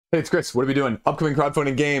Hey, it's Chris. What are we doing? Upcoming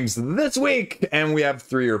crowdfunding games this week, and we have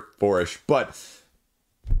 3 or 4-ish. But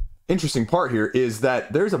interesting part here is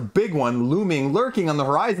that there's a big one looming, lurking on the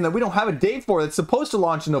horizon that we don't have a date for. That's supposed to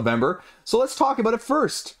launch in November. So let's talk about it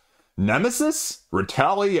first. Nemesis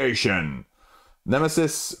Retaliation.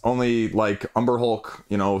 Nemesis, only like Umber Hulk,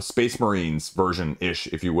 Space Marines version-ish,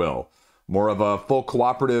 if you will. More of a full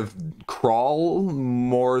cooperative crawl,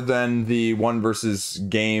 more than the one versus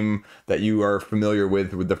game that you are familiar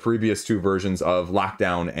with the previous 2 versions of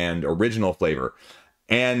Lockdown and Original Flavor.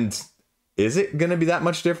 And is it going to be that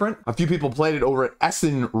much different? A few people played it over at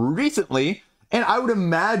Essen recently, and I would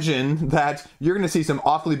imagine that you're going to see some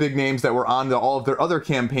awfully big names that were on all of their other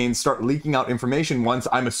campaigns start leaking out information once,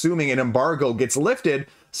 I'm assuming, an embargo gets lifted.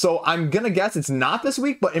 So I'm going to guess it's not this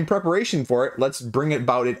week, but in preparation for it, let's bring it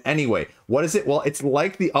about it anyway. What is it? Well, it's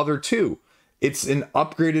like the other 2. It's an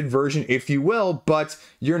upgraded version, if you will, but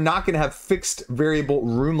you're not going to have fixed variable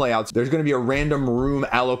room layouts. There's going to be a random room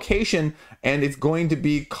allocation, and it's going to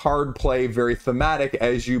be card play, very thematic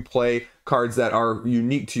as you play cards that are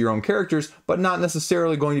unique to your own characters, but not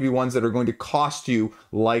necessarily going to be ones that are going to cost you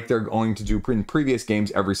like they're going to do in previous games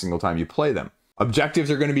every single time you play them. Objectives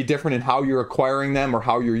are going to be different in how you're acquiring them or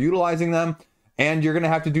how you're utilizing them. And you're going to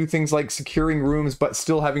have to do things like securing rooms, but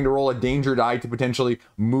still having to roll a danger die to potentially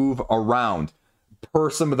move around. Per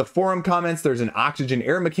some of the forum comments, there's an oxygen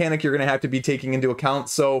air mechanic you're going to have to be taking into account.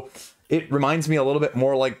 So it reminds me a little bit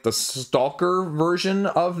more like the Stalker version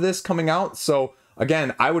of this coming out. So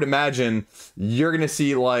again, I would imagine you're going to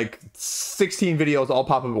see like 16 videos all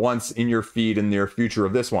pop up at once in your feed in the near future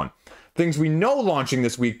of this one. Things we know launching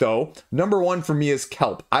this week, though, number 1 for me is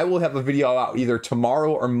Kelp. I will have a video out either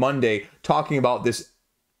tomorrow or Monday talking about this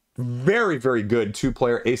very, very good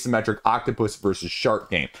 2-player asymmetric octopus versus shark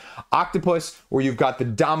game. Octopus, where you've got the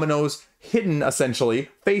dominoes hidden, essentially,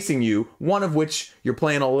 facing you, one of which you're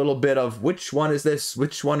playing a little bit of which one is this,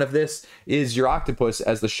 which one of this is your octopus,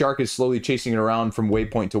 as the shark is slowly chasing it around from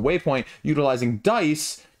waypoint to waypoint, utilizing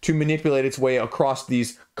dice to manipulate its way across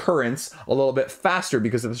these currents a little bit faster,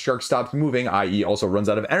 because if the shark stops moving, i.e. also runs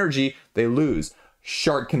out of energy, they lose.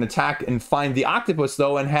 Shark can attack and find the octopus,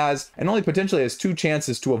 though, and only potentially has 2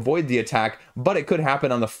 chances to avoid the attack, but it could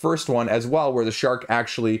happen on the first one as well, where the shark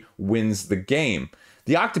actually wins the game.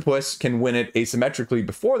 The octopus can win it asymmetrically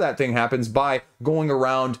before that thing happens by going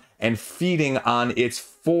around and feeding on its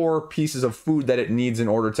 4 pieces of food that it needs in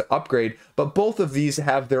order to upgrade. But both of these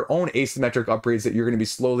have their own asymmetric upgrades that you're going to be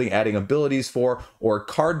slowly adding abilities for or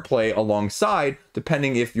card play alongside,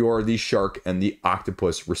 depending if you're the shark and the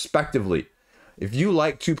octopus respectively. If you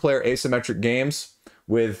like 2-player asymmetric games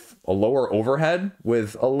with a lower overhead,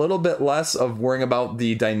 with a little bit less of worrying about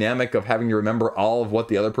the dynamic of having to remember all of what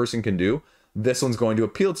the other person can do, this one's going to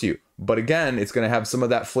appeal to you. But again, it's going to have some of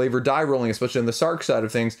that flavor die rolling, especially on the shark side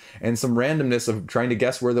of things, and some randomness of trying to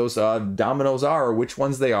guess where those dominoes are or which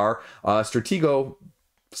ones they are, Stratego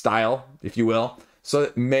style, if you will. So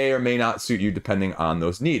it may or may not suit you depending on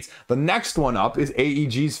those needs. The next one up is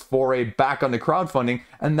AEG's foray back onto crowdfunding,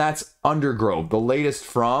 and that's Undergrove, the latest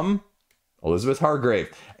from Elizabeth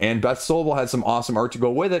Hargrave. And Beth Sobel had some awesome art to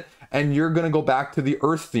go with it. And you're going to go back to the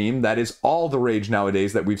Earth theme that is all the rage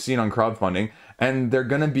nowadays that we've seen on crowdfunding. And they're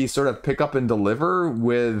going to be sort of pick up and deliver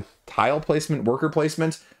with tile placement, worker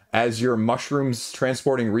placement as your mushrooms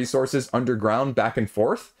transporting resources underground back and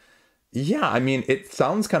forth. Yeah, I mean, it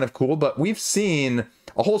sounds kind of cool, but we've seen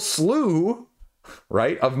a whole slew,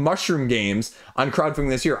 right, of mushroom games on crowdfunding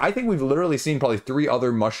this year. I think we've literally seen probably 3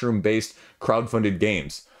 other mushroom-based crowdfunded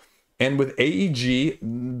games. And with AEG,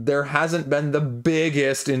 there hasn't been the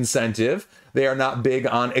biggest incentive. They are not big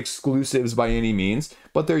on exclusives by any means,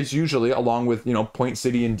 but there's usually, along with, Point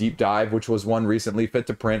City and Deep Dive, which was one recently fit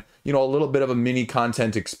to print, a little bit of a mini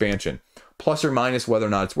content expansion. Plus or minus whether or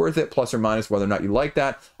not it's worth it, plus or minus whether or not you like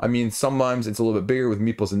that. I mean, sometimes it's a little bit bigger with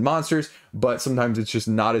Meeples and Monsters, but sometimes it's just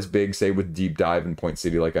not as big, say, with Deep Dive and Point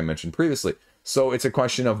City, like I mentioned previously. So it's a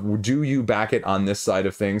question of, do you back it on this side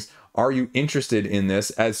of things? Are you interested in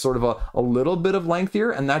this as sort of a little bit of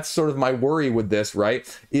lengthier? And that's sort of my worry with this,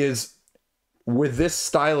 right? Is with this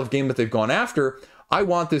style of game that they've gone after, I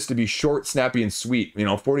want this to be short, snappy, and sweet,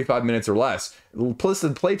 45 minutes or less.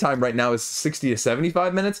 Listed playtime right now is 60 to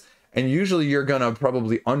 75 minutes. And usually you're going to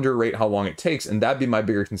probably underrate how long it takes. And that'd be my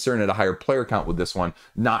bigger concern at a higher player count with this one,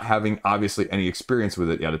 not having obviously any experience with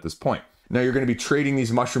it yet at this point. Now you're going to be trading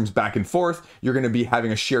these mushrooms back and forth. You're going to be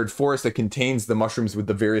having a shared forest that contains the mushrooms with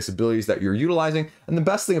the various abilities that you're utilizing. And the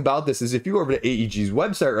best thing about this is if you go over to AEG's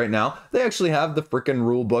website right now, they actually have the frickin'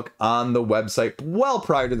 rule book on the website well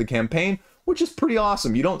prior to the campaign, which is pretty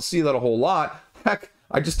awesome. You don't see that a whole lot. Heck,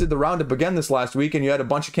 I just did the roundup again this last week, and you had a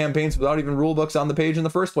bunch of campaigns without even rulebooks on the page in the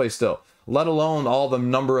first place still, let alone all the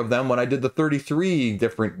number of them when I did the 33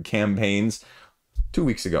 different campaigns 2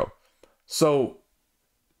 weeks ago. So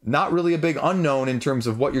not really a big unknown in terms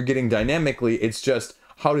of what you're getting dynamically. It's just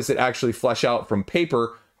how does it actually flesh out from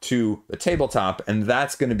paper to the tabletop, and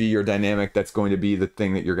that's going to be your dynamic. That's going to be the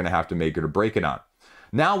thing that you're going to have to make it or break it on.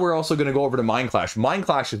 Now we're also going to go over to Mindclash.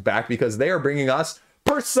 Mindclash is back because they are bringing us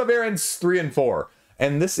Perseverance 3 and 4.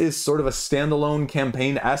 And this is sort of a standalone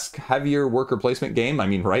campaign-esque, heavier worker placement game. I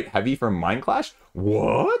mean, right? Heavy from Mindclash?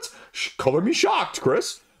 What? Color me shocked,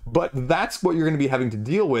 Chris. But that's what you're going to be having to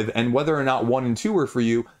deal with, and whether or not 1 and 2 are for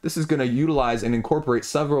you, this is going to utilize and incorporate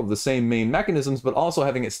several of the same main mechanisms, but also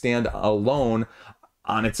having it stand alone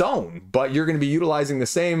on its own. But you're going to be utilizing the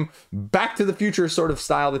same Back to the Future sort of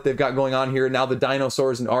style that they've got going on here. Now the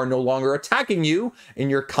dinosaurs are no longer attacking you in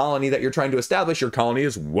your colony that you're trying to establish. Your colony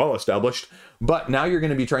is well established, but now you're going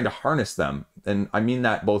to be trying to harness them. And I mean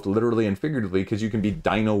that both literally and figuratively, because you can be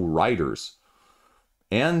dino riders.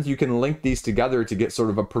 And you can link these together to get sort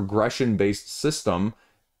of a progression-based system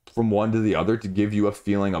from one to the other to give you a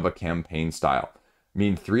feeling of a campaign style. I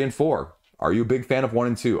mean, 3 and 4. Are you a big fan of 1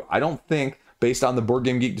 and 2? I don't think, based on the Board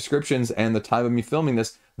Game Geek descriptions and the time of me filming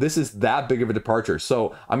this, this is that big of a departure.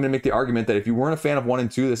 So I'm going to make the argument that if you weren't a fan of 1 and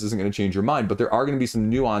 2, this isn't going to change your mind. But there are going to be some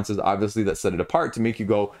nuances, obviously, that set it apart to make you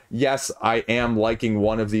go, yes, I am liking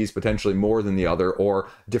one of these potentially more than the other, or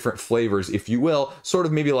different flavors, if you will. Sort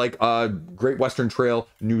of maybe like Great Western Trail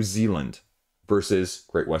New Zealand versus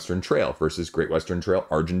Great Western Trail versus Great Western Trail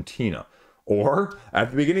Argentina. Or, at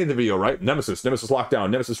the beginning of the video, right? Nemesis Lockdown,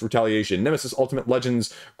 Nemesis Retaliation, Nemesis Ultimate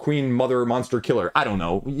Legends, Queen Mother Monster Killer. I don't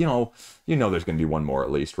know. You know there's going to be one more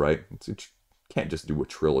at least, right? It can't just do a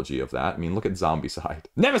trilogy of that. I mean, look at Zombicide.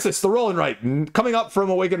 Nemesis, the Rolling Right, coming up from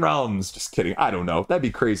Awaken Realms. Just kidding. I don't know. That'd be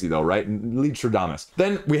crazy though, right? Liege.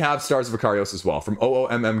 Then we have Stars of Akarios as well from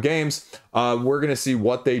OOMM Games. We're going to see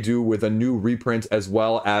what they do with a new reprint as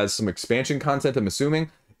well as some expansion content, I'm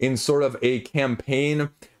assuming, in sort of a campaign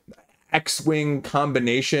X-Wing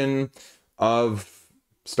combination of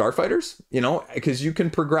starfighters, because you can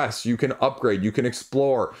progress, you can upgrade, you can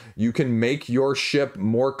explore, you can make your ship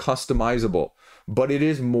more customizable. But it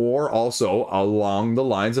is more also along the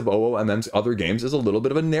lines of OOMM's other games, is a little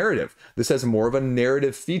bit of a narrative. This has more of a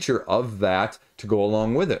narrative feature of that to go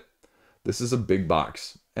along with it. This is a big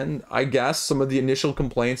box. And I guess some of the initial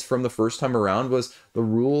complaints from the first time around was the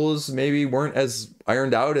rules maybe weren't as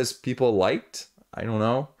ironed out as people liked. I don't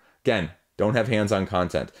know. Again, don't have hands-on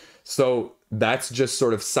content. So that's just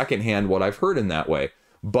sort of secondhand what I've heard in that way.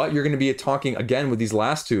 But you're going to be talking again with these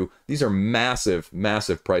last two. These are massive,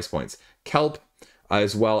 massive price points. Kelp,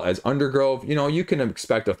 as well as Undergrove, you can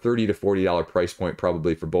expect a $30 to $40 price point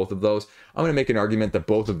probably for both of those. I'm going to make an argument that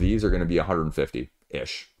both of these are going to be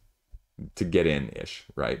 $150-ish to get in-ish,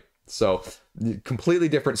 right? So completely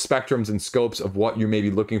different spectrums and scopes of what you may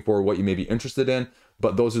be looking for, what you may be interested in.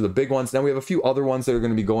 But those are the big ones. Now we have a few other ones that are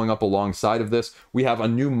going to be going up alongside of this. We have a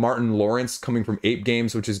new Martin Lawrence coming from Ape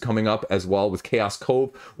Games, which is coming up as well with Chaos Cove,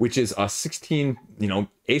 which is a 16,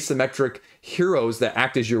 asymmetric heroes that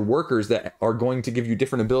act as your workers that are going to give you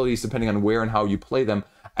different abilities depending on where and how you play them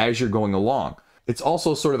as you're going along. It's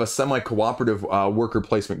also sort of a semi-cooperative worker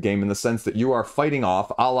placement game in the sense that you are fighting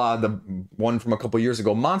off, a la the one from a couple years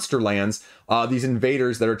ago, Monsterlands, these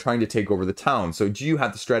invaders that are trying to take over the town. So do you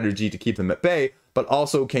have the strategy to keep them at bay, but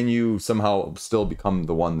also can you somehow still become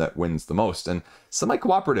the one that wins the most? And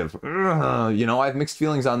semi-cooperative, I have mixed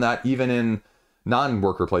feelings on that even in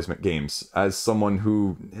non-worker placement games as someone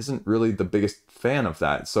who isn't really the biggest fan of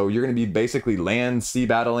that. So you're going to be basically land, sea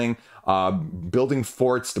battling, building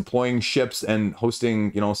forts, deploying ships, and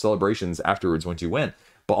hosting, celebrations afterwards once you win.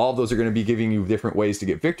 But all of those are going to be giving you different ways to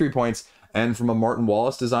get victory points. And from a Martin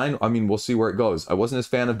Wallace design, I mean, we'll see where it goes. I wasn't as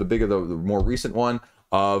fan of the more recent one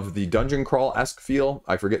of the dungeon crawl-esque feel.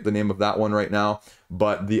 I forget the name of that one right now.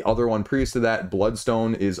 But the other one previous to that,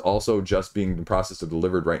 Bloodstone, is also just being in the process of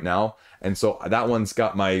delivered right now. And so that one's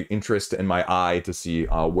got my interest and my eye to see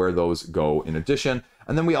where those go in addition.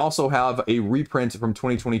 And then we also have a reprint from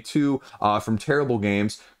 2022 from Terrible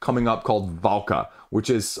Games coming up called Valka, which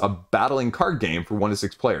is a battling card game for 1 to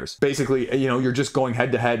 6 players. Basically, you're just going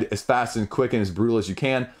head to head as fast and quick and as brutal as you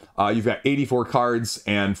can. You've got 84 cards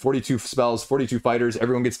and 42 spells, 42 fighters.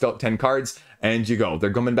 Everyone gets dealt 10 cards and you go.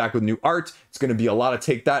 They're coming back with new art. It's going to be a lot of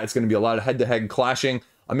take that. It's going to be a lot of head-to-head clashing.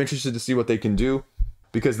 I'm interested to see what they can do,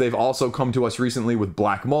 because they've also come to us recently with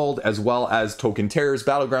Black Mold, as well as Token Terrors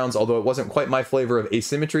Battlegrounds. Although it wasn't quite my flavor of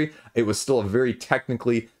asymmetry, it was still a very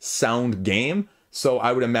technically sound game. So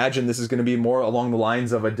I would imagine this is going to be more along the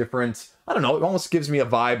lines of a different, I don't know, it almost gives me a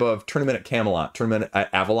vibe of Tournament at Camelot, Tournament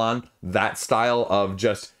at Avalon, that style of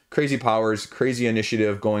just crazy powers, crazy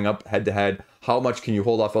initiative going up head to head. How much can you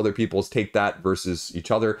hold off other people's take that versus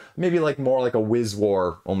each other? Maybe like more like a Wiz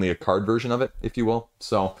War, only a card version of it, if you will.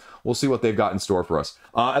 So we'll see what they've got in store for us.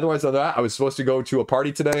 Otherwise, other than that, I was supposed to go to a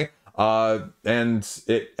party today, and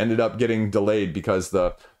it ended up getting delayed because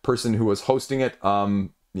the person who was hosting it,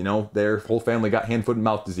 you know, their whole family got hand, foot, and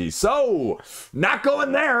mouth disease. So, not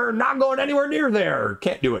going there, not going anywhere near there.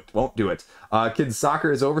 Can't do it, won't do it. Kids'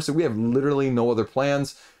 soccer is over, so we have literally no other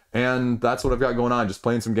plans. And that's what I've got going on. Just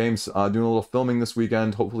playing some games, doing a little filming this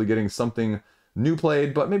weekend, hopefully getting something new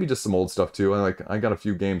played, but maybe just some old stuff too. I got a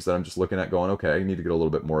few games that I'm just looking at going, okay, I need to get a little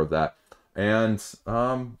bit more of that. And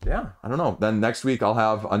yeah, I don't know. Then next week I'll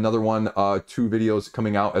have another one, 2 videos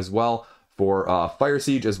coming out as well for Fire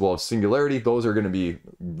Siege as well as Singularity. Those are going to be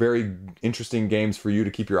very interesting games for you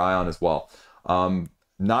to keep your eye on as well.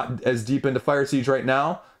 Not as deep into Fire Siege right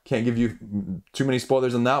now. Can't give you too many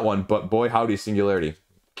spoilers on that one, but boy howdy, Singularity.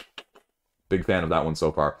 Big fan of that one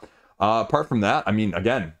so far. Apart from that, I mean,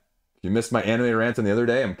 again, if you missed my anime rant on the other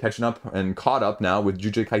day, I'm catching up and caught up now with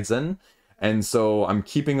Jujutsu Kaisen. And so I'm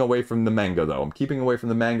keeping away from the manga, though. I'm keeping away from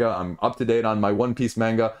the manga. I'm up to date on my One Piece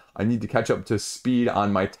manga. I need to catch up to speed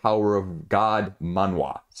on my Tower of God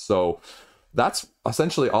manhwa. So that's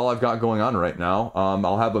essentially all I've got going on right now.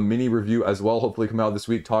 I'll have a mini review as well, hopefully come out this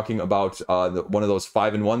week, talking about one of those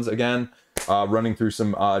 5-in-1s again, running through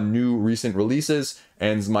some new recent releases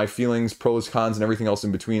and my feelings, pros, cons, and everything else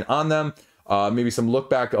in between on them. Maybe some look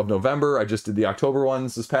back of November. I just did the October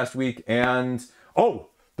ones this past week. And, oh,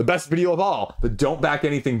 the best video of all, the Don't Back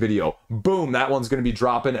Anything video. Boom, that one's going to be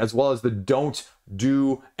dropping, as well as the Don't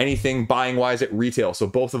Do Anything buying-wise at retail. So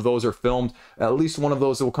both of those are filmed. At least one of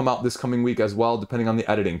those will come out this coming week as well, depending on the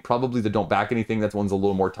editing. Probably the Don't Back Anything, that one's a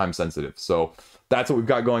little more time-sensitive. So that's what we've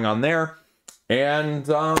got going on there. And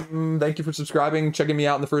thank you for subscribing, checking me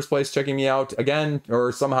out in the first place, checking me out again,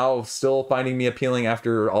 or somehow still finding me appealing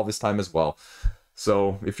after all this time as well.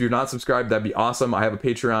 So if you're not subscribed, that'd be awesome. I have a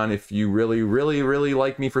Patreon if you really, really, really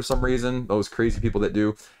like me for some reason. Those crazy people that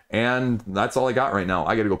do. And that's all I got right now.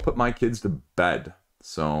 I got to go put my kids to bed.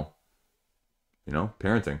 So, you know,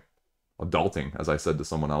 parenting. Adulting, as I said to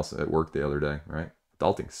someone else at work the other day, right?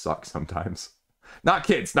 Adulting sucks sometimes. Not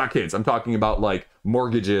kids, not kids. I'm talking about like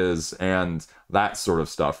mortgages and that sort of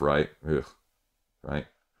stuff, right? Ugh. Right?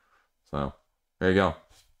 So, there you go.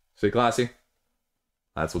 Stay classy.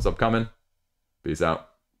 That's what's upcoming. Peace out.